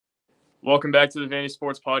Welcome back to the Vandy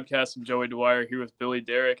Sports Podcast. I'm Joey Dwyer here with Billy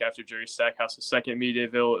Derrick after Jerry Stackhouse's second media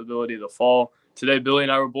availability of the fall. Today, Billy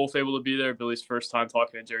and I were both able to be there. Billy's first time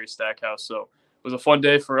talking to Jerry Stackhouse. So it was a fun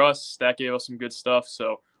day for us. Stack gave us some good stuff.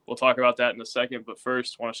 So we'll talk about that in a second. But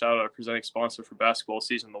first, I want to shout out our presenting sponsor for basketball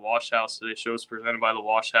season, The Wash House. Today's show is presented by The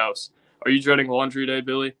Wash House. Are you dreading laundry day,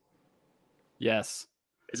 Billy? Yes.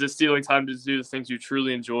 Is it stealing time to do the things you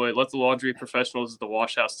truly enjoy? Let the laundry professionals at the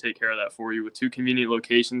Wash House take care of that for you with 2 convenient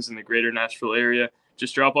locations in the greater Nashville area.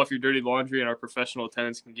 Just drop off your dirty laundry and our professional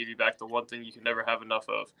attendants can give you back the one thing you can never have enough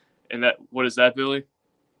of. And that, what is that, Billy?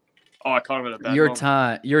 Oh, I caught him at a bad moment. Your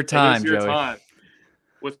time, Your Joey. time.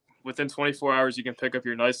 Within 24 hours, you can pick up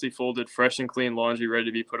your nicely folded, fresh and clean laundry ready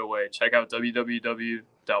to be put away. Check out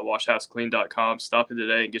www.washhouseclean.com. Stop in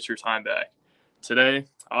today and get your time back. Today,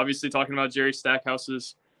 obviously talking about Jerry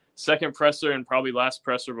Stackhouse's second presser and probably last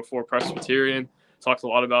presser before Presbyterian. Talked a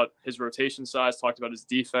lot about his rotation size, talked about his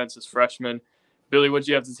defense as freshman. Billy, what did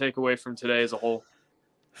you have to take away from today as a whole?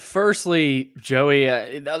 Firstly, Joey,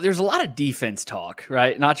 there's a lot of defense talk,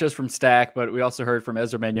 right? Not just from Stack, but we also heard from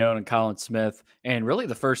Ezra Manjon and Colin Smith. And really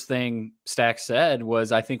the first thing Stack said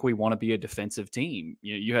was, I think we want to be a defensive team.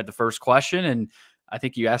 You had the first question, and I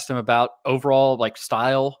think you asked him about overall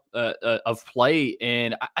style of play.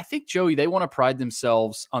 And I think, Joey, they want to pride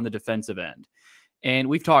themselves on the defensive end. And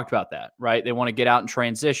we've talked about that, right? They want to get out and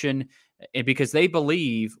transition, and because they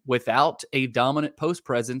believe without a dominant post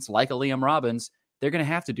presence like a Liam Robbins, they're going to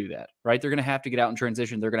have to do that, right? They're going to have to get out and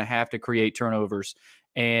transition. They're going to have to create turnovers,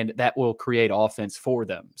 and that will create offense for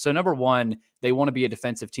them. So number one, they want to be a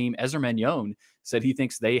defensive team. Ezra Manjon said he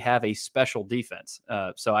thinks they have a special defense.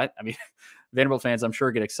 So I mean, Vanderbilt fans, I'm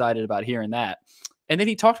sure, get excited about hearing that. And then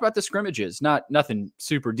he talked about the scrimmages, nothing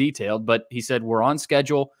super detailed, but he said we're on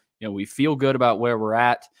schedule. We feel good about where we're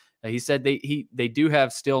at. He said they do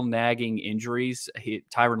have still nagging injuries.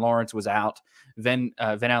 Tyron Lawrence was out. Van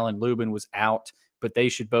Allen Lubin was out, but they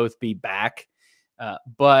should both be back.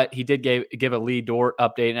 But he did give a Lee Dort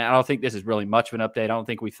update, and I don't think this is really much of an update. I don't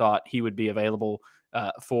think we thought he would be available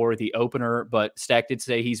for the opener, but Stack did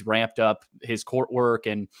say he's ramped up his court work,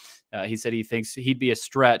 and he said he thinks he'd be a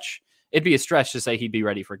stretch. It'd be a stretch to say he'd be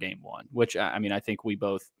ready for game one, which, I mean, I think we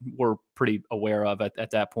both were pretty aware of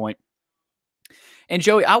at that point. And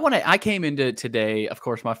Joey, I came into today, of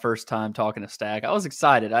course, my first time talking to Stack. I was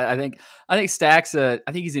excited. I think Stack's I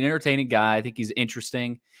think he's an entertaining guy. I think he's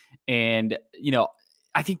interesting. And,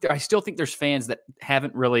 I still think there's fans that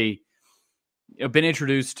haven't really been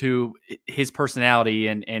introduced to his personality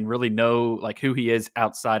and really know who he is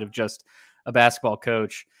outside of just a basketball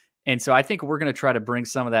coach. And so I think we're going to try to bring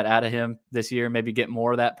some of that out of him this year, maybe get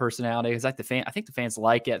more of that personality. Because I think the fans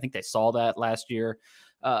like it. I think they saw that last year.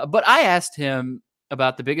 But I asked him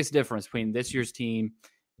about the biggest difference between this year's team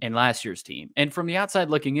and last year's team. And from the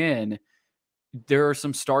outside looking in, there are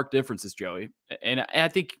some stark differences, Joey. And I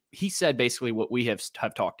think he said basically what we have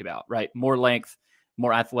talked about, right? More length,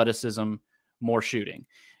 more athleticism, more shooting.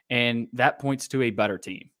 And that points to a better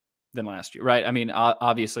team than last year, right? I mean,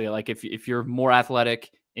 obviously, if you're more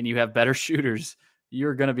athletic and you have better shooters,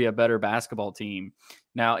 you're going to be a better basketball team.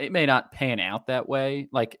 Now, it may not pan out that way,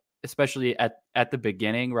 especially at the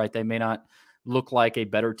beginning, right? They may not look like a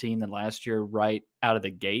better team than last year right out of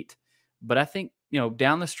the gate. But I think,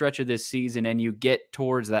 down the stretch of this season and you get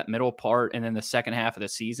towards that middle part and then the second half of the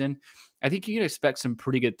season, I think you can expect some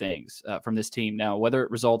pretty good things from this team. Now, whether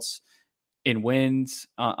it results in wins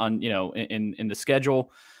in the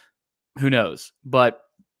schedule, who knows? But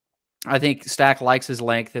I think Stack likes his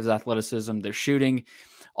length, his athleticism, their shooting.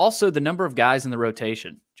 Also, the number of guys in the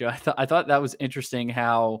rotation. Joe, I thought that was interesting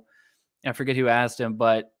how, I forget who asked him,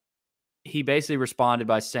 but he basically responded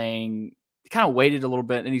by saying, he kind of waited a little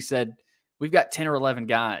bit, and he said, we've got 10 or 11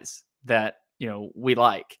 guys that, we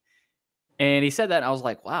like. And he said that, and I was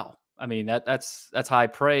like, wow. I mean, that's high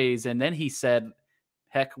praise. And then he said,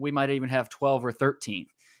 heck, we might even have 12 or 13.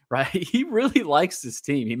 Right? He really likes this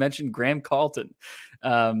team. He mentioned Graham Carlton.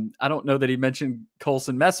 I don't know that he mentioned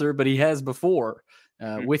Colson Messer, but he has before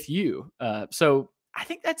with you. So I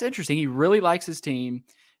think that's interesting. He really likes his team.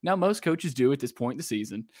 Now, most coaches do at this point in the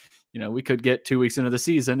season. We could get 2 weeks into the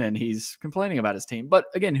season and he's complaining about his team. But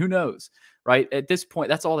again, who knows, right? At this point,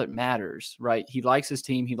 that's all that matters, right? He likes his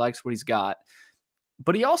team. He likes what he's got.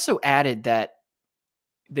 But he also added that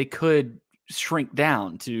they could shrink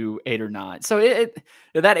down to 8 or 9. So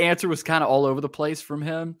that answer was kind of all over the place from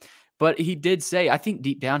him. But he did say, I think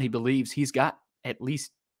deep down he believes he's got at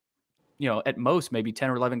least, at most maybe 10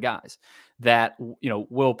 or 11 guys that,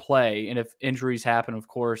 will play. And if injuries happen, of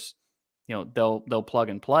course, they'll plug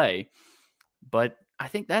and play. But I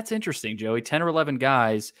think that's interesting, Joey. 10 or 11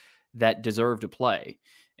 guys that deserve to play.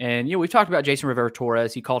 And, we've talked about Jason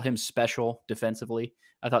Rivera-Torres. He called him special defensively.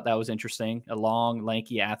 I thought that was interesting. A long,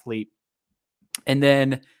 lanky athlete. And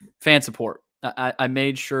then fan support. I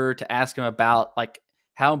made sure to ask him about, like,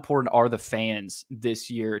 how important are the fans this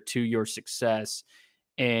year to your success?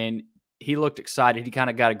 And he looked excited. He kind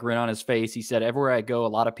of got a grin on his face. He said, everywhere I go, a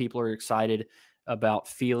lot of people are excited about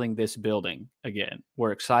feeling this building again.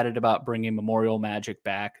 We're excited about bringing Memorial Magic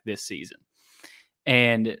back this season.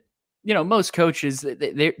 And, most coaches,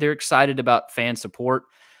 they're excited about fan support,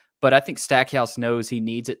 but I think Stackhouse knows he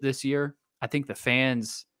needs it this year. I think the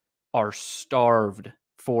fans are starved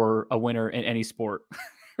for a winner in any sport,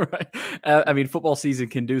 right? I mean, football season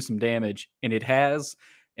can do some damage, and it has.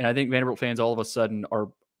 And I think Vanderbilt fans all of a sudden are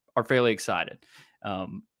fairly excited.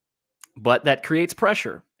 But that creates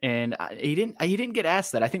pressure. And he didn't get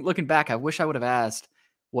asked that. I think looking back, I wish I would have asked,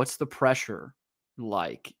 what's the pressure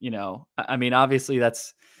like? I mean, obviously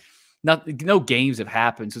that's no games have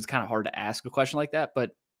happened, so it's kind of hard to ask a question like that.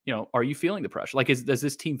 But, are you feeling the pressure? Like, does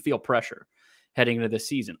this team feel pressure heading into this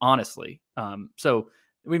season, honestly? So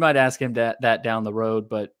we might ask him that down the road.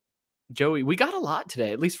 But Joey, we got a lot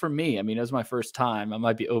today, at least for me. I mean, it was my first time. I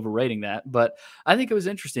might be overrating that, but I think it was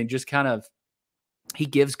interesting. Just kind of, he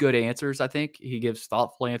gives good answers. I think he gives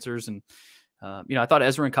thoughtful answers. And, I thought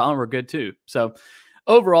Ezra and Colin were good too. So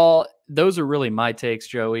overall, those are really my takes,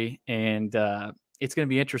 Joey. And it's going to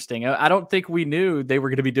be interesting. I don't think we knew they were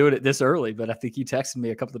going to be doing it this early, but I think you texted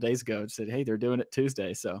me a couple of days ago and said, hey, they're doing it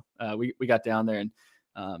Tuesday. So we got down there, and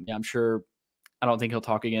I'm sure, I don't think he'll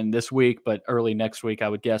talk again this week, but early next week, I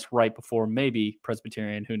would guess, right before maybe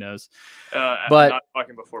Presbyterian. Who knows? But not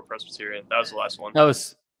talking before Presbyterian. That was the last one.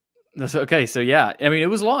 That's okay. So yeah, I mean, it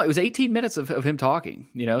was long. It was 18 minutes of him talking.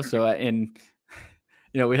 So and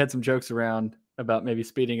we had some jokes around about maybe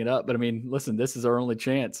speeding it up, but I mean, listen, this is our only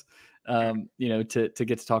chance, to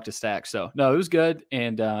get to talk to Stack. So no, it was good,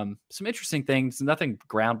 and some interesting things. Nothing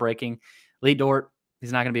groundbreaking. Lee Dort,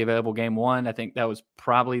 he's not going to be available game one. I think that was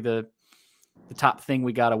probably the top thing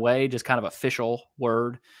we got away, just kind of official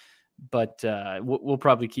word. But we'll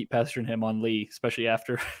probably keep pestering him on Lee, especially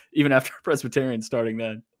even after Presbyterian starting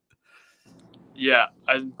then. Yeah,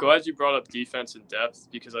 I'm glad you brought up defense and depth,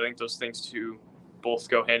 because I think those things too both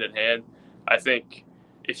go hand in hand. I think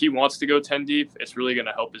if he wants to go 10 deep, it's really going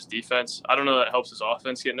to help his defense. I don't know that it helps his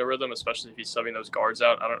offense get in a rhythm, especially if he's subbing those guards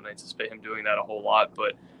out. I don't anticipate him doing that a whole lot,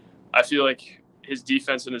 but I feel like his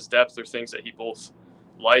defense and his depth are things that he both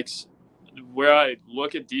likes. Where I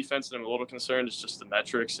look at defense and I'm a little concerned is just the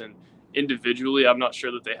metrics. And individually, I'm not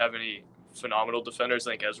sure that they have any phenomenal defenders.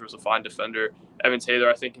 I think Ezra's a fine defender. Evan Taylor,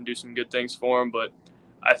 I think, can do some good things for him. But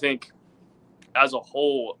I think as a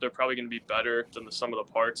whole, they're probably going to be better than the sum of the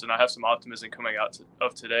parts. And I have some optimism coming out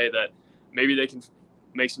of today that maybe they can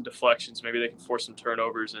make some deflections. Maybe they can force some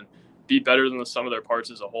turnovers and be better than the sum of their parts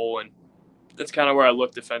as a whole. And that's kind of where I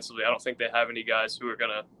look defensively. I don't think they have any guys who are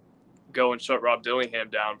going to go and shut Rob Dillingham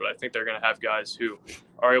down, but I think they're going to have guys who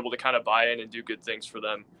are able to kind of buy in and do good things for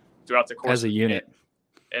them throughout the course as a unit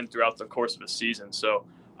and throughout the course of a season. So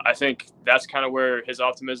I think that's kind of where his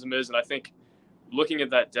optimism is. And I think looking at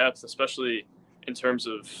that depth, especially in terms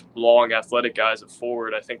of long athletic guys at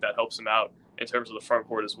forward, I think that helps him out in terms of the front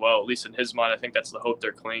court as well. At least in his mind, I think that's the hope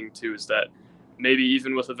they're clinging to, is that maybe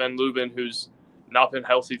even with a Van Lubin who's not been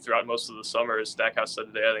healthy throughout most of the summer, as Stackhouse said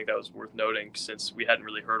today, I think that was worth noting since we hadn't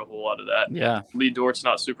really heard a whole lot of that. Yeah. Lee Dort's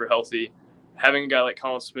not super healthy. Having a guy like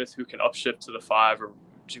Colin Smith who can upshift to the 5, or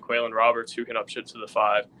Jaquaylin Roberts who can upshift to the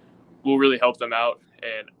 5, will really help them out.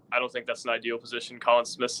 And I don't think that's an ideal position. Colin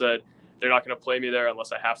Smith said, they're not going to play me there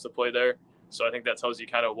unless I have to play there. So I think that tells you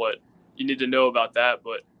kind of what you need to know about that.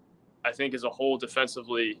 But I think as a whole,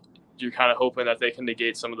 defensively, you're kind of hoping that they can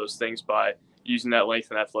negate some of those things by using that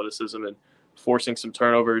length and athleticism and forcing some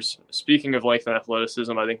turnovers. Speaking of length and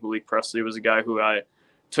athleticism, I think Malik Presley was a guy who I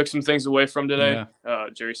took some things away from today. Yeah.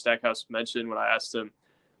 Jerry Stackhouse mentioned when I asked him,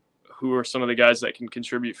 who are some of the guys that can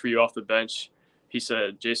contribute for you off the bench? He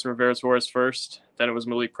said Jason Rivera-Torres first. Then it was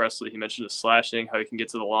Malik Presley. He mentioned his slashing, how he can get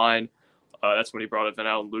to the line. That's when he brought up Van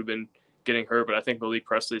Allen Lubin getting hurt. But I think Malik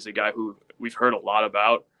Presley is a guy who we've heard a lot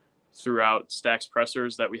about throughout Stack's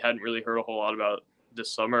pressers that we hadn't really heard a whole lot about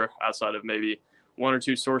this summer, outside of maybe one or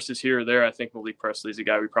two sources here or there. I think Malik Presley is a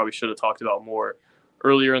guy we probably should have talked about more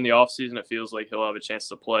earlier in the offseason. It feels like he'll have a chance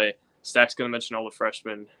to play. Stack's going to mention all the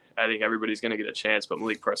freshmen. I think everybody's going to get a chance, but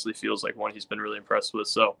Malik Presley feels like one he's been really impressed with.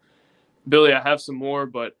 So, Billy, I have some more,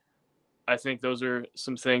 but I think those are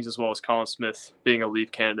some things, as well as Colin Smith being a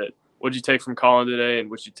leave candidate. What did you take from Colin today, and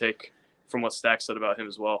what did you take from what Stack said about him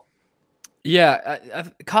as well? Yeah,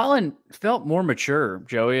 Colin felt more mature,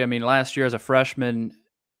 Joey. I mean, last year as a freshman,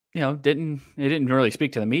 didn't really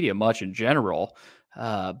speak to the media much in general.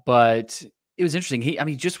 But it was interesting.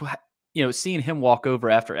 Just seeing him walk over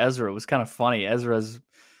after Ezra was kind of funny. Ezra's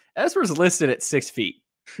listed at 6 feet.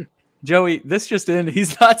 Joey, this just in,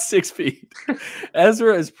 he's not 6 feet.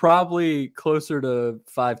 Ezra is probably closer to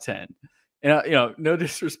 5'10". And no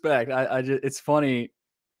disrespect. It's funny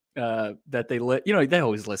that they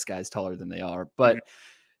always list guys taller than they are, but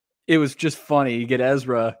it was just funny. You get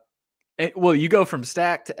Ezra. You go from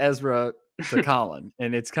Stack to Ezra to Colin,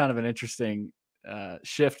 and it's kind of an interesting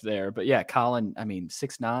shift there. But yeah, Colin,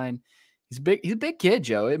 6'9". He's big. He's a big kid,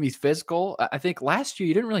 Joe. He's physical. I think last year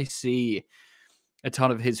you didn't really see a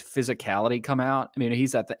ton of his physicality come out.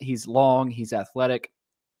 He's long, he's athletic.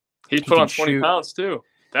 He's put on 20 pounds too.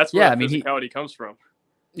 That's where physicality comes from.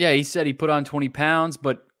 Yeah, he said he put on 20 pounds,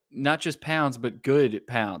 but not just pounds, but good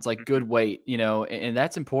pounds, like good weight, and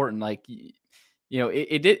that's important. Like,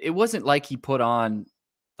 it wasn't like he put on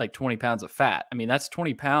like 20 pounds of fat. That's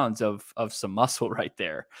 20 pounds of some muscle right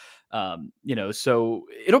there. So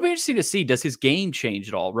it'll be interesting to see, does his game change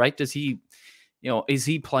at all, right? Does he, is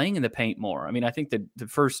he playing in the paint more? I think the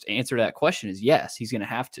first answer to that question is yes, he's going to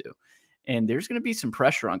have to. And there's going to be some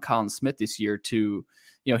pressure on Colin Smith this year to,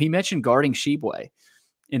 he mentioned guarding Sheboy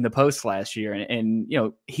in the post last year. And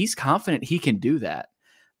he's confident he can do that.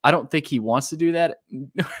 I don't think he wants to do that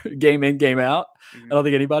game in, game out. I don't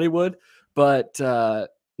think anybody would. But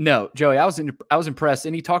no, Joey, I was impressed.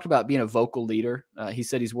 And he talked about being a vocal leader. He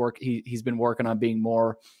said he's been working on being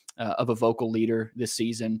more of a vocal leader this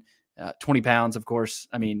season. 20 pounds, of course.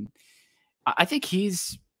 I think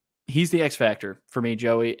he's the X factor for me,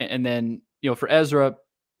 Joey. And then, for Ezra,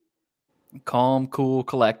 calm, cool,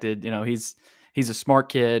 collected. He's a smart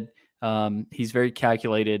kid. He's very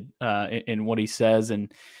calculated in what he says.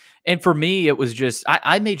 And for me, it was just,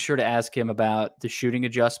 I made sure to ask him about the shooting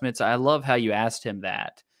adjustments. I love how you asked him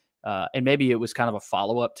that. And maybe it was kind of a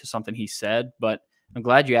follow-up to something he said, but I'm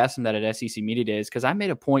glad you asked him that at SEC Media Days, because I made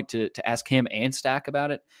a point to ask him and Stack about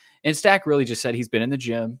it. And Stack really just said he's been in the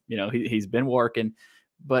gym, he's been working,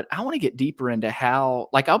 but I want to get deeper into how,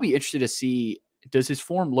 I'll be interested to see, does his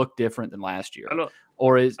form look different than last year?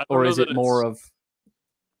 Or is it more of,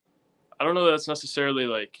 I don't know that it's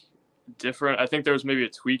necessarily different. I think there was maybe a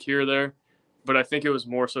tweak here or there, but I think it was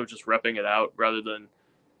more so just repping it out rather than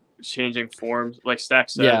changing forms. Like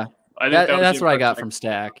Stack said, yeah, I think that's what I got from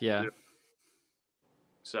Stack. Yeah.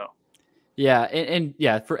 So, yeah, and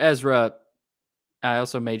yeah, for Ezra, I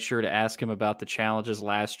also made sure to ask him about the challenges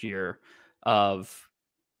last year of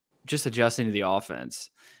just adjusting to the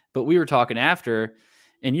offense. But we were talking after,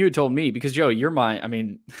 and you had told me, because Joe, you're my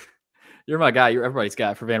guy, you're everybody's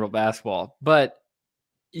guy for Vanderbilt basketball. But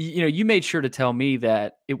you made sure to tell me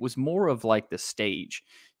that it was more of like the stage,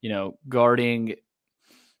 guarding,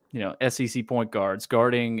 SEC point guards,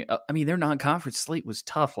 guarding. Their non-conference slate was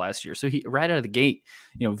tough last year. So he right out of the gate,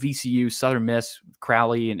 VCU, Southern Miss,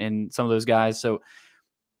 Crowley, and some of those guys. So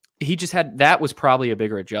he just that was probably a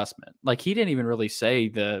bigger adjustment. Like, he didn't even really say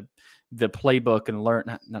the playbook and learn.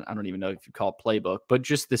 I don't even know if you call it playbook, but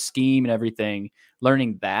just the scheme and everything.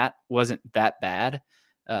 Learning that wasn't that bad.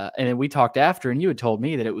 And then we talked after, and you had told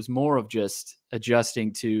me that it was more of just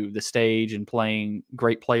adjusting to the stage and playing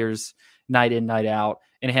great players night in, night out,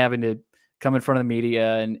 and having to come in front of the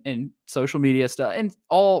media and social media stuff and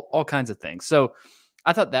all kinds of things. So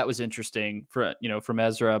I thought that was interesting from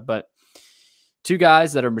Ezra, but two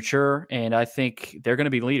guys that are mature, and I think they're going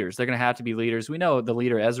to be leaders. They're going to have to be leaders. We know the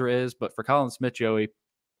leader Ezra is, but for Colin Smith, Joey,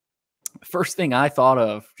 first thing I thought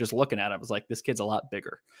of just looking at him was like, this kid's a lot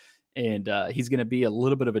bigger, and he's going to be a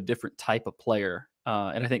little bit of a different type of player.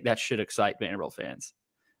 And I think that should excite Vanderbilt fans.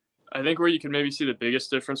 I think where you can maybe see the biggest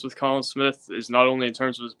difference with Colin Smith is not only in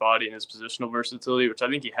terms of his body and his positional versatility, which I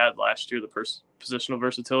think he had last year, the positional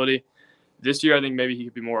versatility. This year, I think maybe he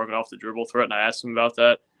could be more of an off-the-dribble threat, and I asked him about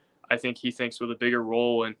that. I think he thinks with a bigger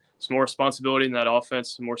role and some more responsibility in that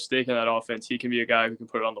offense, some more stake in that offense, he can be a guy who can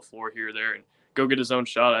put it on the floor here or there and go get his own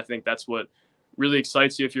shot. I think that's what really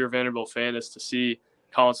excites you if you're a Vanderbilt fan, is to see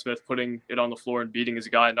Colin Smith putting it on the floor and beating his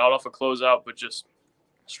guy, not off a closeout, but just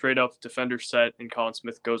straight up defender set, and Colin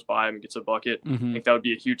Smith goes by him and gets a bucket. I think that would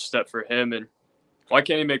be a huge step for him. And why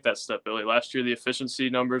can't he make that step, Billy? Last year, the efficiency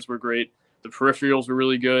numbers were great. The peripherals were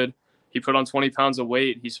really good. He put on 20 pounds of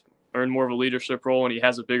weight. He's earned more of a leadership role, and he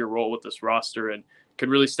has a bigger role with this roster and could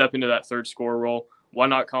really step into that third scorer role. Why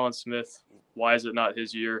not Colin Smith? Why is it not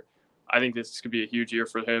his year? I think this could be a huge year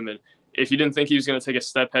for him. And if you didn't think he was going to take a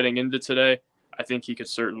step heading into today, I think he could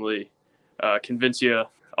certainly convince you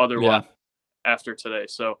otherwise after today.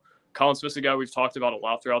 So Colin Smith's a guy we've talked about a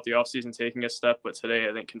lot throughout the offseason taking a step, but today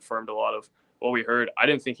I think confirmed a lot of what we heard. I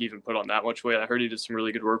didn't think he even put on that much weight. I heard he did some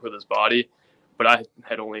really good work with his body, but I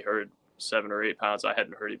had only heard 7 or 8 pounds. I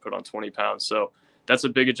hadn't heard he put on 20 pounds. So that's a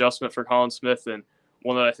big adjustment for Colin Smith, and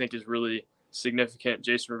one that I think is really significant.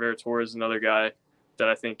 Jason Rivera-Torres is another guy that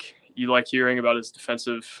I think you like hearing about his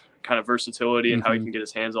defensive kind of versatility and how he can get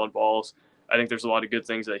his hands on balls. I think there's a lot of good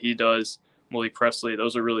things that he does. Malik Presley,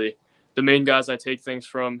 those are really the main guys I take things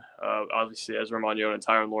from. Obviously, Ezra Manjon and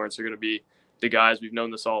Tyron Lawrence are going to be the guys. We've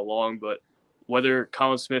known this all along, but whether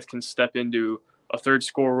Colin Smith can step into a third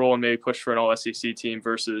score role and maybe push for an all-SEC team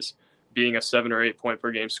versus being a 7 or 8 point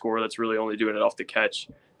per game scorer that's really only doing it off the catch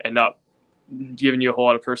and not giving you a whole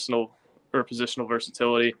lot of personal or positional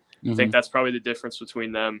versatility. I think that's probably the difference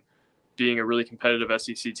between them being a really competitive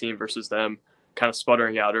SEC team versus them kind of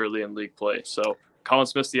sputtering out early in league play. So Colin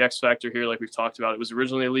Smith's the X factor here, like we've talked about. It was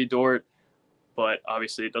originally Lee Dort, but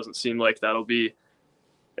obviously it doesn't seem like that'll be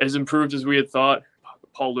as improved as we had thought.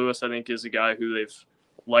 Paul Lewis, I think, is a guy who they've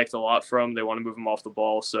liked a lot from. They want to move him off the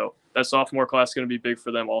ball. So that sophomore class is going to be big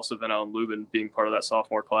for them. Also, Van Allen Lubin being part of that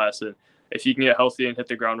sophomore class. And if he can get healthy and hit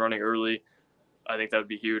the ground running early, I think that would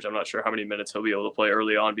be huge. I'm not sure how many minutes he'll be able to play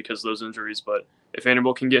early on because of those injuries. But if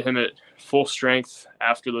Vanderbilt can get him at full strength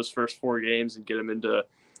after those first 4 games and get him into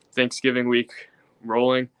Thanksgiving week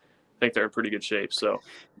rolling, I think they're in pretty good shape. So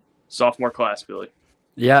sophomore class, Billy.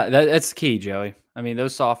 Yeah, that's key, Joey. I mean,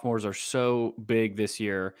 those sophomores are so big this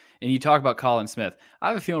year. And you talk about Colin Smith. I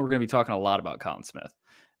have a feeling we're going to be talking a lot about Colin Smith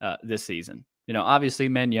this season. You know, obviously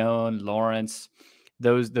Mignon, Lawrence,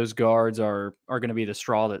 those guards are going to be the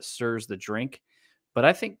straw that stirs the drink. But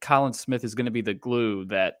I think Colin Smith is going to be the glue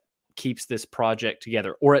that keeps this project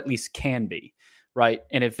together, or at least can be, right?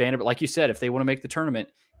 And if Vanderbilt, like you said, if they want to make the tournament,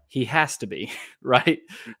 he has to be, right?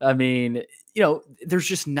 I mean, you know, there's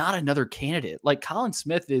just not another candidate. Like Colin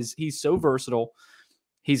Smith he's so versatile.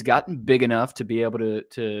 He's gotten big enough to be able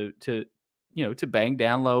to bang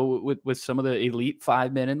down low with some of the elite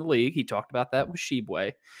 5 men in the league. He talked about that with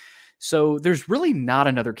Shebue. So there's really not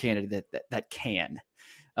another candidate that can.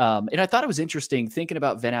 And I thought it was interesting thinking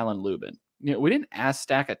about Van Allen Lubin. You know, we didn't ask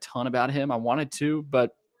Stack a ton about him. I wanted to,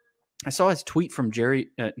 but I saw his tweet from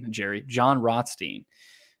John Rothstein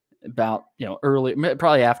about, early,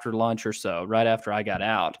 probably after lunch or so, right after I got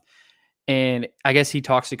out. And I guess he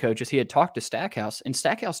talks to coaches. He had talked to Stackhouse, and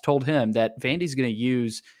Stackhouse told him that Vandy's going to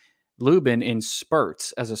use Lubin in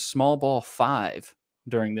spurts as a small ball 5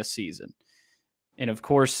 during this season. And of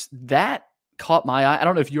course, that caught my eye. I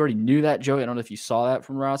don't know if you already knew that, Joey. I don't know if you saw that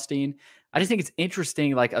from Rothstein. I just think it's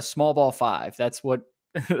interesting, like a small ball 5. That's what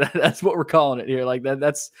we're calling it here. Like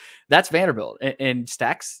that's Vanderbilt. And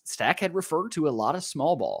Stack had referred to a lot of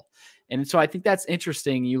small ball. And so I think that's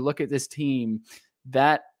interesting. You look at this team,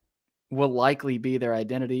 that will likely be their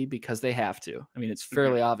identity because they have to. I mean, it's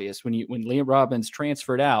fairly obvious when Liam Robbins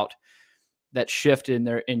transferred out, that shift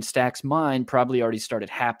in Stack's mind probably already started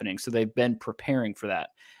happening. So they've been preparing for that.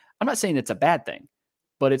 I'm not saying it's a bad thing,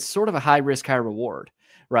 but it's sort of a high risk, high reward,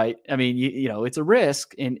 right? I mean, it's a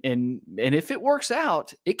risk, and if it works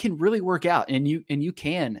out, it can really work out, and you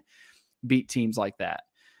can beat teams like that.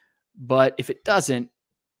 But if it doesn't,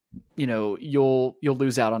 you'll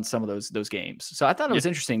lose out on some of those games. So I thought it was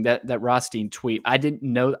interesting that Rothstein tweet. I didn't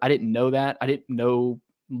know that. I didn't know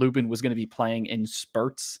Lubin was going to be playing in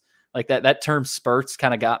spurts. Like that term spurts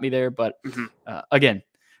kind of got me there. But again,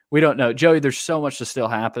 we don't know. Joey, there's so much to still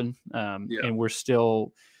happen. And we're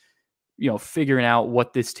still, figuring out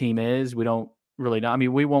what this team is. We don't really know. I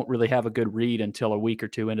mean, we won't really have a good read until a week or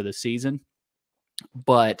two into the season.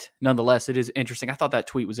 But nonetheless, it is interesting. I thought that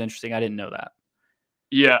tweet was interesting. I didn't know that.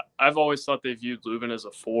 Yeah, I've always thought they viewed Lubin as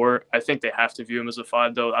a 4. I think they have to view him as a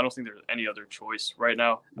 5, though. I don't think there's any other choice right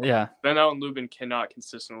now. Yeah. Van Allen Lubin cannot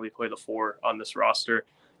consistently play the 4 on this roster.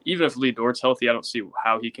 Even if Lee Dort's healthy, I don't see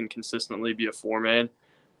how he can consistently be a 4-man.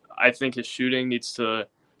 I think his shooting needs to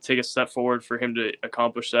take a step forward for him to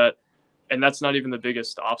accomplish that. And that's not even the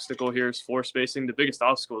biggest obstacle here is floor spacing. The biggest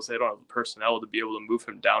obstacle is they don't have the personnel to be able to move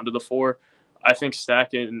him down to the 4. I think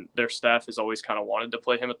Stack and their staff has always kind of wanted to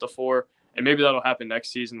play him at the 4. And maybe that'll happen next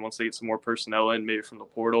season once they get some more personnel in, maybe from the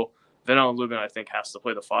portal. Van Allen Lubin, I think, has to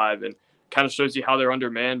play the 5 and kind of shows you how they're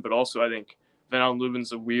undermanned. But also, I think Van Allen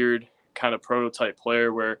Lubin's a weird kind of prototype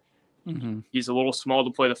player where he's a little small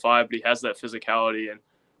to play the 5, but he has that physicality. And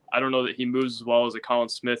I don't know that he moves as well as a Colin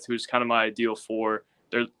Smith, who's kind of my ideal 4.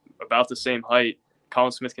 They're about the same height.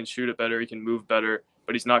 Colin Smith can shoot it better. He can move better,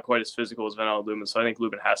 but he's not quite as physical as Van Allen Lubin. So I think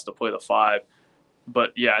Lubin has to play the 5.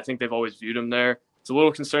 But, yeah, I think they've always viewed him there. It's a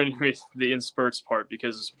little concerning to me, the in spurts part,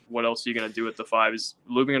 because what else are you going to do with the 5? Is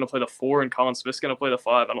Lubin going to play the 4 and Colin Smith's going to play the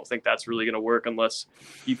 5? I don't think that's really going to work unless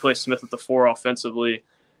you play Smith at the 4 offensively.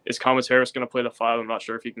 Is Thomas Harris going to play the 5? I'm not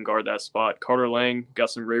sure if he can guard that spot. Carter Lang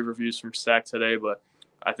got some rave reviews from Stack today, but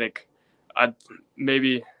I think I'd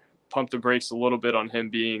maybe pump the brakes a little bit on him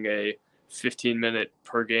being a 15-minute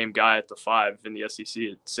per game guy at the 5 in the SEC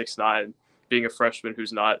at 6'9", being a freshman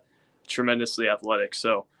who's not tremendously athletic.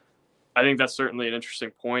 So I think that's certainly an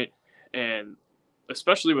interesting point. And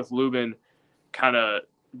especially with Lubin kind of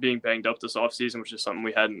being banged up this offseason, which is something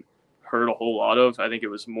we hadn't heard a whole lot of. I think it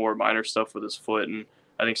was more minor stuff with his foot, and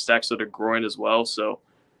I think Stack's had a groin as well. So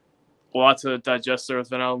a lot to digest there with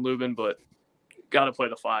Van Allen Lubin, but got to play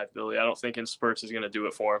the 5, Billy. I don't think in spurts is going to do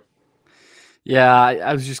it for him. Yeah,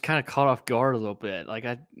 I was just kind of caught off guard a little bit. Like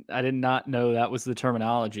I did not know that was the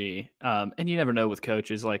terminology. And you never know with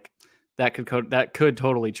coaches, like that could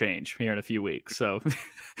totally change here in a few weeks. So,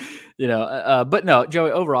 but no,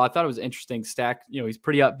 Joey, overall, I thought it was interesting. Stack, he's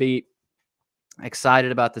pretty upbeat,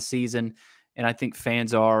 excited about the season. And I think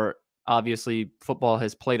fans are. Obviously, football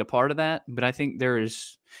has played a part of that, but I think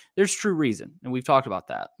there's true reason. And we've talked about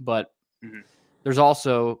that, but there's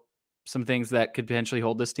also some things that could potentially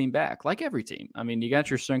hold this team back, like every team. I mean, you got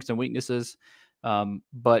your strengths and weaknesses,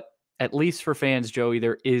 but at least for fans, Joey,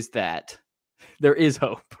 there is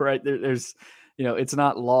hope, right? There's, it's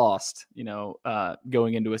not lost,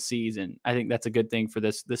 going into a season. I think that's a good thing for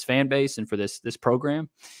this fan base and for this program.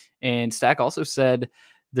 And Stack also said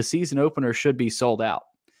the season opener should be sold out.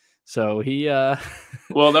 So he, I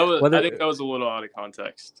think that was a little out of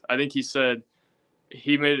context. I think he said,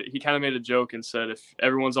 he kind of made a joke and said, if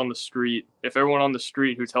everyone on the street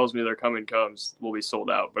who tells me they're coming comes, we'll be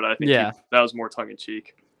sold out. But I think that was more tongue in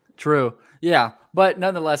cheek. True. Yeah. But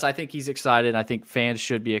nonetheless, I think he's excited. I think fans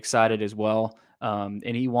should be excited as well. And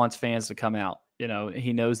he wants fans to come out.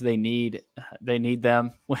 He knows they need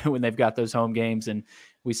them when they've got those home games, and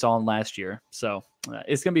we saw them last year. So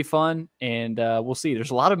it's going to be fun, and we'll see. There's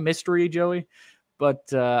a lot of mystery, Joey,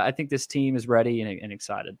 but I think this team is ready and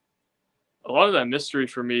excited. A lot of that mystery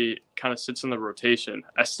for me kind of sits in the rotation.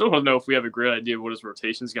 I still don't know if we have a great idea of what his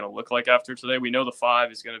rotation is going to look like after today. We know the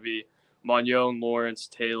 5 is going to be Magnon, Lawrence,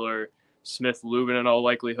 Taylor, Smith, Lubin in all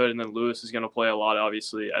likelihood, and then Lewis is going to play a lot,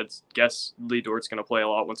 obviously. I guess Lee Dort's going to play a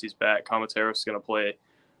lot once he's back. Comateros is going to play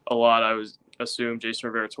a lot. I would assume Jason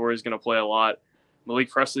Rivera-Torres is going to play a lot.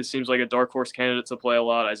 Malik Presley seems like a dark horse candidate to play a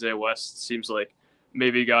lot. Isaiah West seems like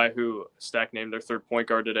maybe a guy who Stack named their third point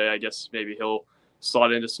guard today. I guess maybe he'll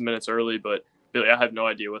slot into some minutes early, but Billy, I have no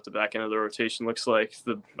idea what the back end of the rotation looks like.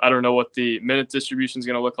 I don't know what the minute distribution is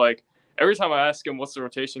going to look like. Every time I ask him what's the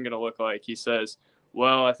rotation going to look like, he says,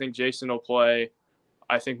 well, I think Jason will play.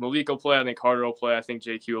 I think Malik will play. I think Carter will play. I think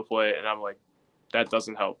JQ will play. And I'm like, that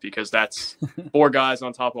doesn't help, because that's 4 guys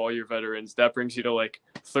on top of all your veterans. That brings you to like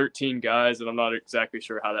 13 guys, and I'm not exactly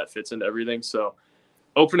sure how that fits into everything. So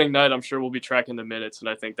opening night, I'm sure we'll be tracking the minutes, and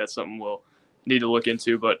I think that's something we'll need to look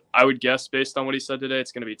into. But I would guess, based on what he said today,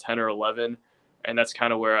 it's going to be 10 or 11. And that's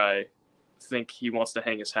kind of where I think he wants to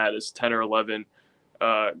hang his hat, is 10 or 11.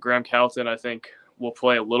 Graham Calton, I think, will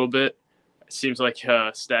play a little bit. It seems like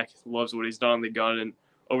Stack loves what he's done on the gun and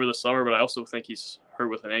over the summer, but I also think he's hurt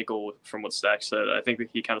with an ankle from what Stack said. I think that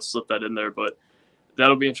he kind of slipped that in there, but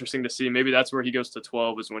that'll be interesting to see. Maybe that's where he goes to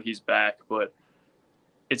 12, is when he's back. But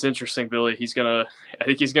it's interesting, Billy. I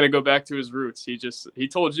think he's gonna go back to his roots. He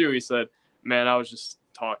told you, he said, man, I was just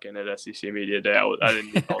talking at SEC Media Day. I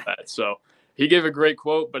didn't mean all that. So he gave a great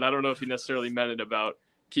quote, but I don't know if he necessarily meant it about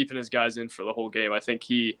keeping his guys in for the whole game. I think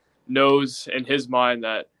he knows in his mind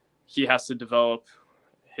that he has to develop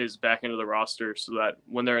his back end of the roster so that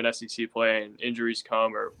when they're in SEC play and injuries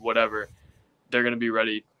come or whatever, they're going to be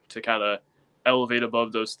ready to kind of elevate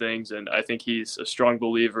above those things. And I think he's a strong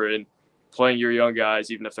believer in playing your young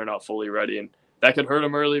guys, even if they're not fully ready. And that could hurt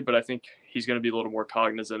him early, but I think he's going to be a little more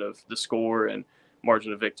cognizant of the score and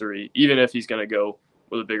margin of victory, even if he's going to go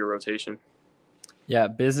with a bigger rotation. Yeah,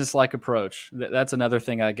 business-like approach. That's another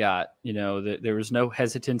thing I got. There was no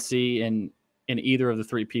hesitancy in either of the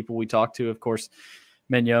 3 people we talked to. Of course,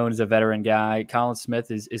 Mignon is a veteran guy. Colin Smith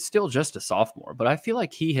is still just a sophomore, but I feel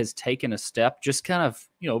like he has taken a step, just kind of,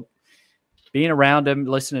 being around him,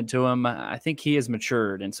 listening to him. I think he has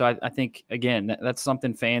matured. And so I think, again, that's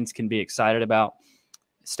something fans can be excited about.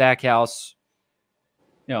 Stackhouse,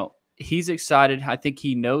 he's excited. I think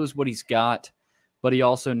he knows what he's got, but he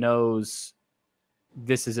also knows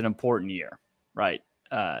this is an important year, right?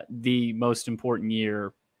 The most important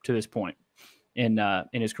year to this point in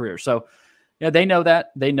his career. So, they know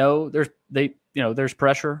that. They know there's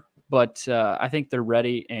pressure, but I think they're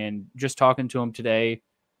ready. And just talking to him today,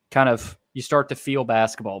 kind of you start to feel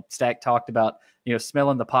basketball. Stack talked about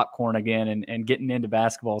smelling the popcorn again and getting into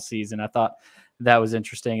basketball season. I thought that was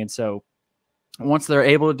interesting. And so once they're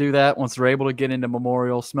able to do that, once they're able to get into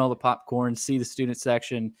Memorial, smell the popcorn, see the student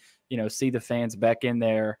section, see the fans back in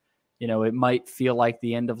there, it might feel like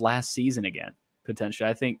the end of last season again. potentially.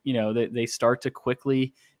 I think, they start to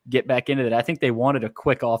quickly get back into that. I think they wanted a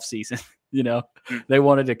quick off season. They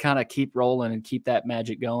wanted to kind of keep rolling and keep that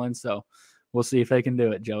magic going. So we'll see if they can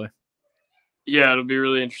do it, Joey. Yeah, it'll be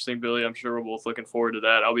really interesting, Billy. I'm sure we're both looking forward to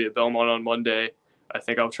that. I'll be at Belmont on Monday. I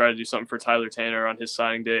think I'll try to do something for Tyler Tanner on his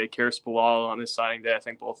signing day, Karis Bilal on his signing day. I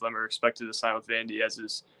think both of them are expected to sign with Vandy, as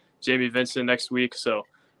is Jamie Vincent next week. So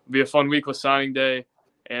it'll be a fun week with signing day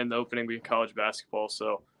and the opening week of college basketball.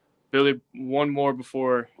 So, Billy, one more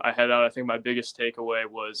before I head out. I think my biggest takeaway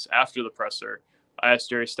was after the presser, I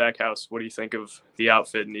asked Jerry Stackhouse, what do you think of the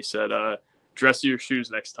outfit? And he said, dress your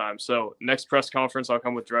shoes next time. So next press conference, I'll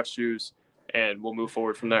come with dress shoes, and we'll move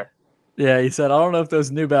forward from there. Yeah, he said, I don't know if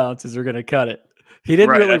those New Balances are going to cut it. He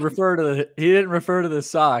didn't really refer to the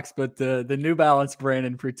socks, but the New Balance brand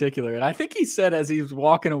in particular. And I think he said as he was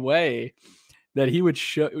walking away that he would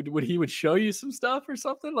show you some stuff or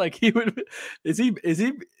something. Like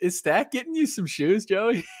is Stack getting you some shoes,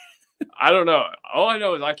 Joey? I don't know. All I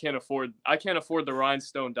know is I can't afford the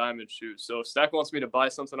rhinestone diamond shoes. So if Stack wants me to buy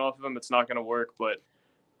something off of him, it's not going to work. But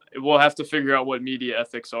we'll have to figure out what media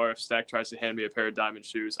ethics are if Stack tries to hand me a pair of diamond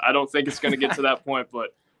shoes. I don't think it's going to get to that point,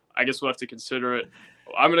 but I guess we'll have to consider it.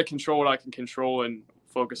 I'm going to control what I can control and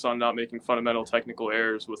focus on not making fundamental technical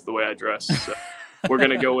errors with the way I dress. So we're going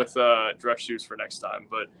to go with dress shoes for next time.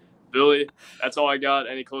 But Billy, that's all I got.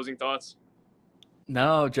 Any closing thoughts?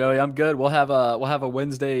 No, Joey, I'm good. We'll have a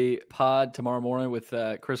Wednesday pod tomorrow morning with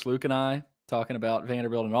Chris, Luke, and I talking about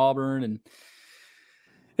Vanderbilt and Auburn and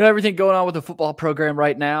everything going on with the football program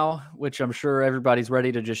right now, which I'm sure everybody's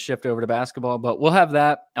ready to just shift over to basketball. But we'll have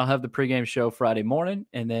that. I'll have the pregame show Friday morning,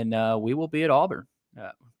 and then we will be at Auburn.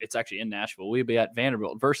 It's actually in Nashville. We'll be at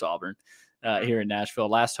Vanderbilt versus Auburn here in Nashville.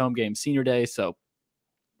 Last home game, senior day. So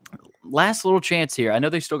last little chance here. I know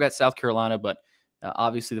they still got South Carolina, but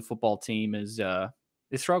obviously the football team is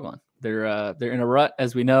struggling. They're in a rut,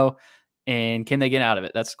 as we know. And can they get out of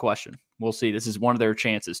it? That's the question. We'll see. This is one of their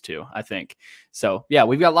chances too, I think. So yeah,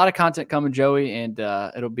 we've got a lot of content coming, Joey, and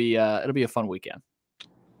it'll be a fun weekend.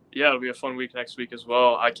 Yeah, it'll be a fun week next week as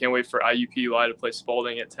well. I can't wait for IUPUI to play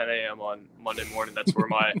Spalding at 10 a.m. on Monday morning. That's where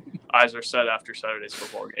my eyes are set after Saturday's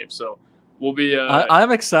football game. So we'll be.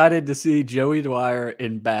 I'm excited to see Joey Dwyer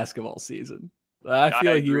in basketball season. I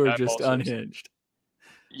feel like you are just unhinged.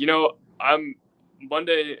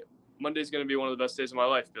 Monday's going to be one of the best days of my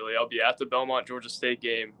life, Billy. I'll be at the Belmont Georgia State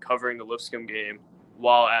game, covering the Lipscomb game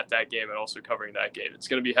while at that game and also covering that game. It's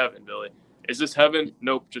going to be heaven, Billy. Is this heaven?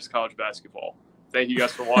 Nope, just college basketball. Thank you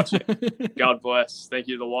guys for watching. God bless. Thank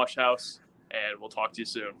you to the Wash House, and we'll talk to you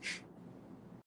soon.